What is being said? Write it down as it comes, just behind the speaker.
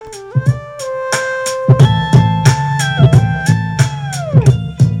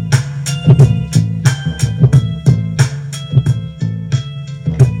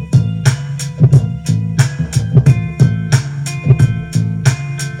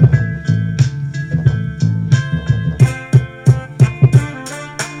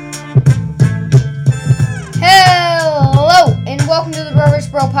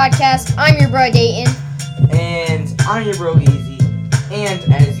Podcast. I'm your bro Dayton. And I'm your bro Easy. And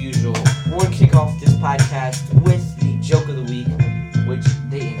as usual, we'll kick off this podcast with the joke of the week, which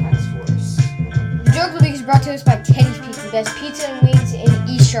Dayton has for us. The joke of the week is brought to us by Teddy's Pizza, the best pizza and wings in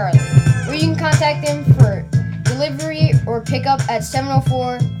East Charlotte. Where you can contact them for delivery or pickup at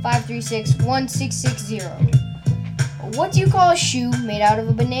 704-536-1660. What do you call a shoe made out of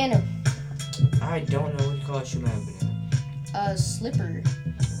a banana? I don't know what you call a shoe made out of a banana. A slipper.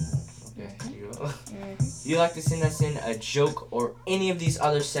 You like to send us in a joke or any of these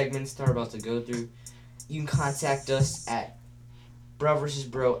other segments that we're about to go through, you can contact us at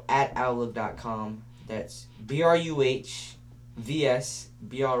bruhvsbro@outlook.com. That's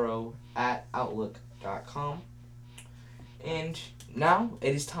BRUHVSBRO@outlook.com. And now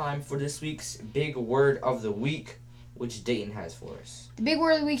it is time for this week's big word of the week, which Dayton has for us. The big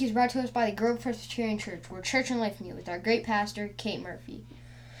word of the week is brought to us by the Grove Presbyterian Church. We're church and life meet with our great pastor, Kate Murphy.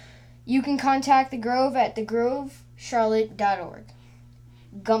 You can contact the Grove at thegrovecharlotte.org.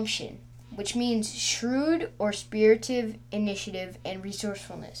 Gumption, which means shrewd or spirited initiative and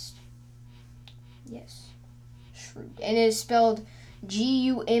resourcefulness. Yes, shrewd. And it is spelled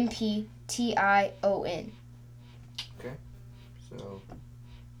Gumption. Okay. So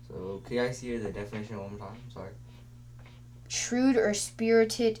can I see the definition one more time? Sorry. Shrewd or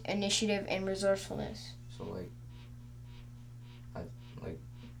spirited initiative and resourcefulness. So I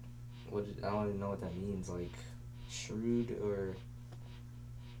don't even know what that means. Like, shrewd or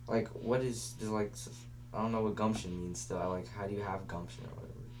what is I don't know what gumption means. Still, how do you have gumption or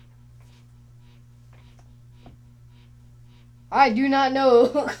whatever? I do not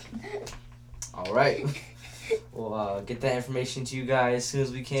know. All right, we'll get that information to you guys as soon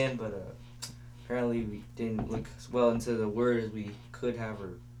as we can. But apparently we didn't look well into the word as we could have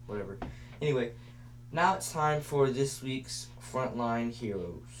or whatever. Anyway, now it's time for this week's Frontline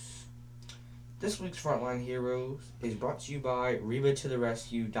Heroes. This week's Frontline Heroes is brought to you by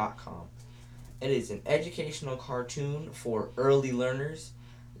RebaToTheRescue.com. It is an educational cartoon for early learners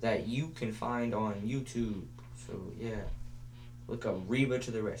that you can find on YouTube. So, yeah. Look up Reba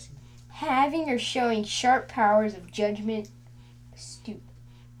to the Rescue. Having or showing sharp powers of judgment, astute.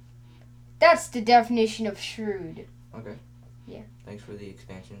 That's the definition of shrewd. Okay. Yeah. Thanks for the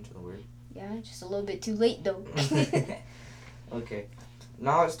expansion to the word. Yeah, just a little bit too late, though. Okay.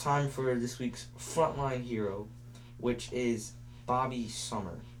 Now it's time for this week's Frontline Hero, which is Bobby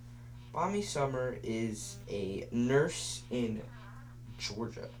Summer. Bobby Summer is a nurse in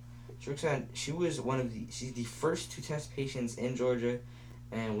Georgia. She's the first to test patients in Georgia,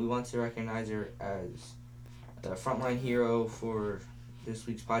 and we want to recognize her as the Frontline Hero for this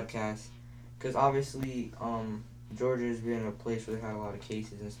week's podcast, because obviously Georgia has been a place where they had a lot of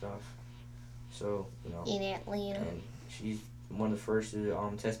cases and stuff. So, in Atlanta. And she's one of the first to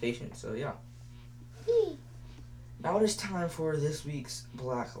test patients, so yeah. Now it is time for this week's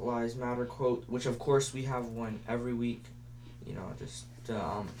Black Lives Matter quote, which of course we have one every week, just to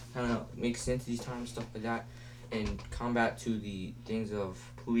kind of make sense of these times, stuff like that, and combat to the things of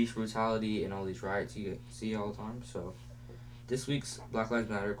police brutality and all these riots you see all the time. So this week's Black Lives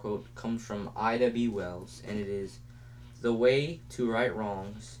Matter quote comes from Ida B. Wells, and it is, "The way to right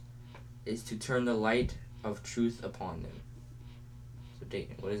wrongs is to turn the light of truth upon them." So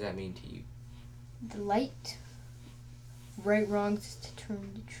Dayton, what does that mean to you? The light, right wrongs to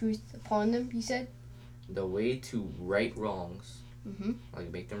turn the truth upon them, you said? The way to right wrongs,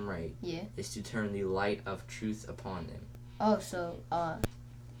 Mm-hmm. Make them right, yeah, is to turn the light of truth upon them. Oh, so,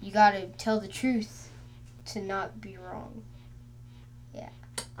 you gotta tell the truth to not be wrong. Yeah.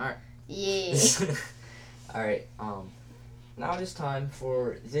 Alright. Yeah. Alright, now it is time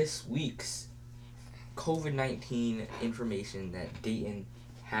for this week's COVID-19 information that Dayton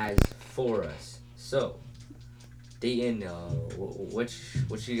has for us. So, Dayton, what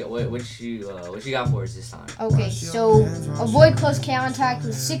you got for us this time? Okay, so avoid close contact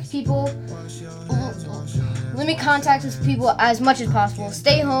with sick people. Limit contact with people as much as possible.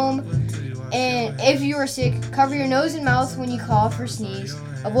 Stay home, and if you are sick, cover your nose and mouth when you cough or sneeze.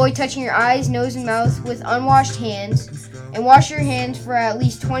 Avoid touching your eyes, nose, and mouth with unwashed hands. And wash your hands for at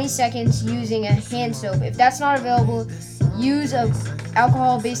least 20 seconds using a hand soap. If that's not available, use a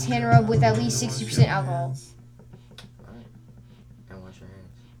alcohol-based hand rub with at least 60% alcohol. Alright. And wash your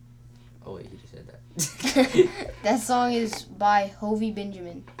hands. Oh wait, he just said that. That song is by Hovey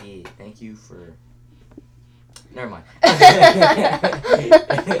Benjamin. Yeah, thank you for. Never mind.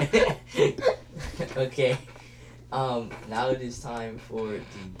 Okay. Now it is time for the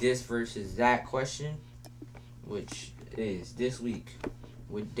this versus that question, which is this week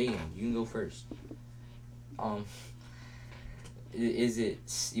with Dan. You can go first. Is it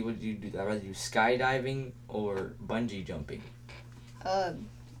what do you do? I'd rather do skydiving or bungee jumping.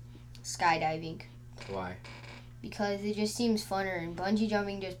 Skydiving. Why? Because it just seems funner, and bungee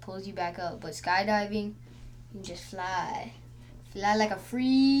jumping just pulls you back up, but skydiving, you can just fly like a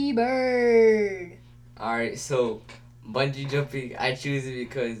free bird. All right, so bungee jumping, I choose it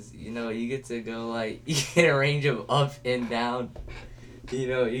because you get to go like you get a range of up and down. You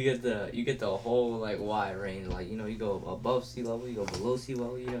get the whole like wide range. Like you go above sea level, you go below sea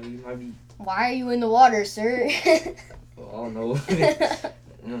level. You might be. Why are you in the water, sir? Well, I don't know.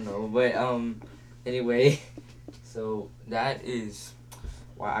 I don't know, but anyway, so that is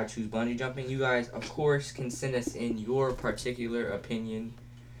why I choose bungee jumping. You guys, of course, can send us in your particular opinion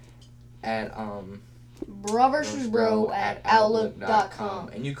at broversusbro@outlook.com.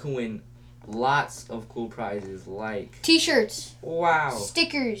 and you can win lots of cool prizes like T-shirts. Wow.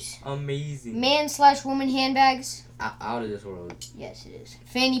 Stickers. Amazing. Man/woman handbags. Out of this world. Yes, it is.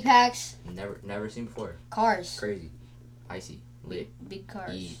 Fanny packs. Never seen before. Cars. Crazy. Icy. Lit. Big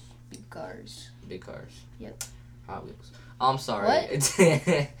cars. E. Big cars. Big cars. Yep. Hot Wheels. I'm sorry. What?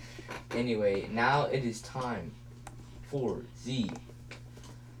 Anyway, now it is time for the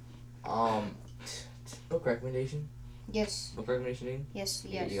book recommendation. Yes. Book recommendation, Dean? Yes.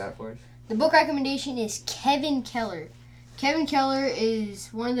 You got it for us? The book recommendation is Kevin Keller. Kevin Keller is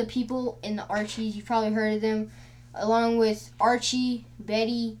one of the people in the Archies. You've probably heard of them, along with Archie,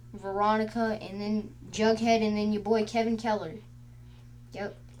 Betty, Veronica, and then Jughead, and then your boy Kevin Keller.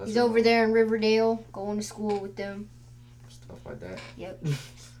 Yep. He's over there in Riverdale, going to school with them. Stuff like that. Yep.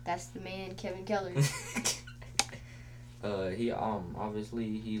 That's the man, Kevin Keller. He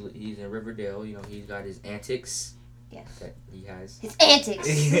obviously he's in Riverdale. He's got his antics. Yes. That he has. His antics.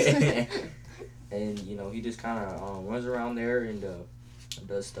 And he just kind of runs around there and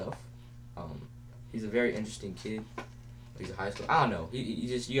does stuff. He's a very interesting kid. He's a high school. I don't know. He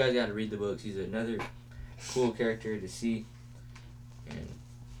just you guys got to read the books. He's another cool character to see. And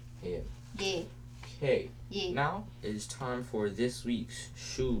yeah. Yeah. Okay. Yeah. Now it is time for this week's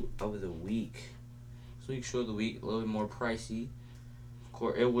shoe of the week. This week's shoe of the week a little bit more pricey. Of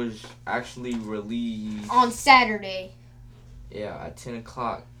course, it was actually released on Saturday. Yeah, at 10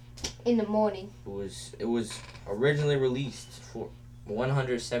 o'clock. In the morning. It was originally released for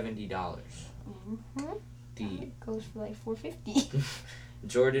 $170. Mm-hmm. It goes for like $450.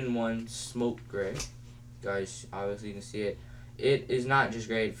 Jordan 1 Smoke Gray. Guys, obviously you can see it. It is not just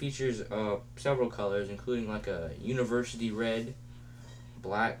gray. It features several colors, including like a university red,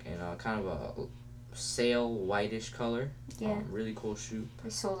 black, and kind of a sail whitish color. Yeah. Really cool shoe. They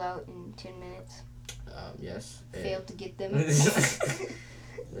sold out in 10 minutes. Yes. Failed to get them.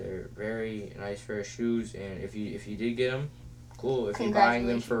 They're very nice pair of shoes, and if you did get them, cool. If you're buying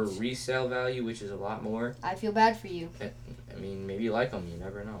them for resale value, which is a lot more, I feel bad for you. I mean, maybe you like them. You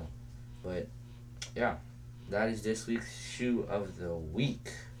never know. But yeah, that is this week's shoe of the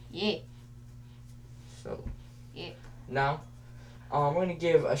week. Yeah. So. Yeah. Now, we're gonna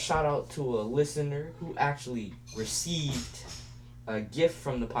give a shout out to a listener who actually received a gift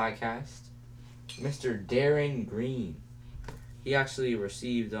from the podcast, Mr. Darren Green. He actually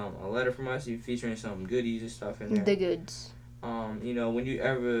received a letter from us featuring some goodies and stuff in there. The goods.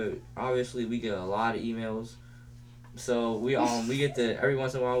 When obviously we get a lot of emails, so we get to every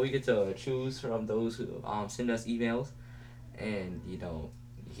once in a while we get to choose from those who send us emails, and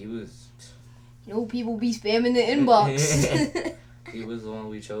he was. People be spamming the inbox. He was the one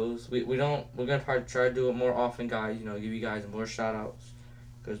we chose. We're gonna try to do it more often, guys. Give you guys more shout outs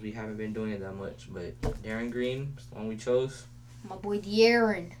because we haven't been doing it that much. But Darren Green is the one we chose. My boy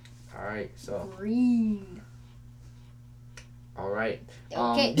Darren. All right, so Green. All right.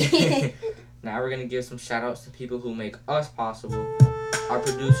 Okay. Now we're gonna give some shout outs to people who make us possible. Our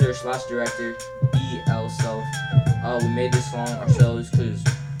producer / director, E.L. Self. We made this song ourselves because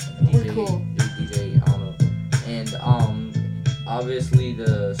we're cool. DJ, I don't know. And obviously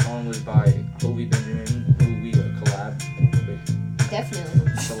the song was by Hovey Benjamin, who we collab with. Definitely.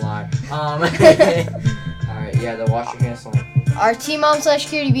 That's a lie. Alright, yeah, the Wash Your Hands song. Our team mom /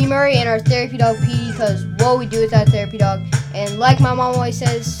 security B Murray, and our therapy dog Petey, because what we do without therapy dog. And like my mom always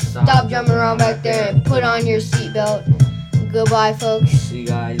says, stop jumping around back there and put on your seatbelt. Goodbye, folks. See you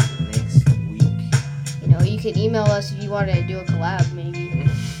guys next week. You can email us if you want to do a collab, maybe.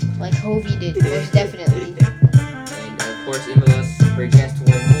 like Hovey did, most definitely. And of course, email us for a chance to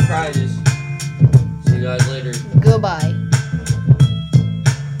win cool prizes. See you guys later. Goodbye.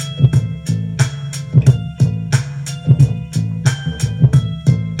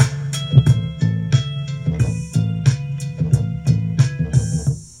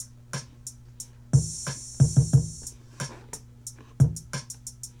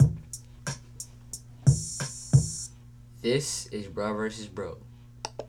 This is Bro versus Bro.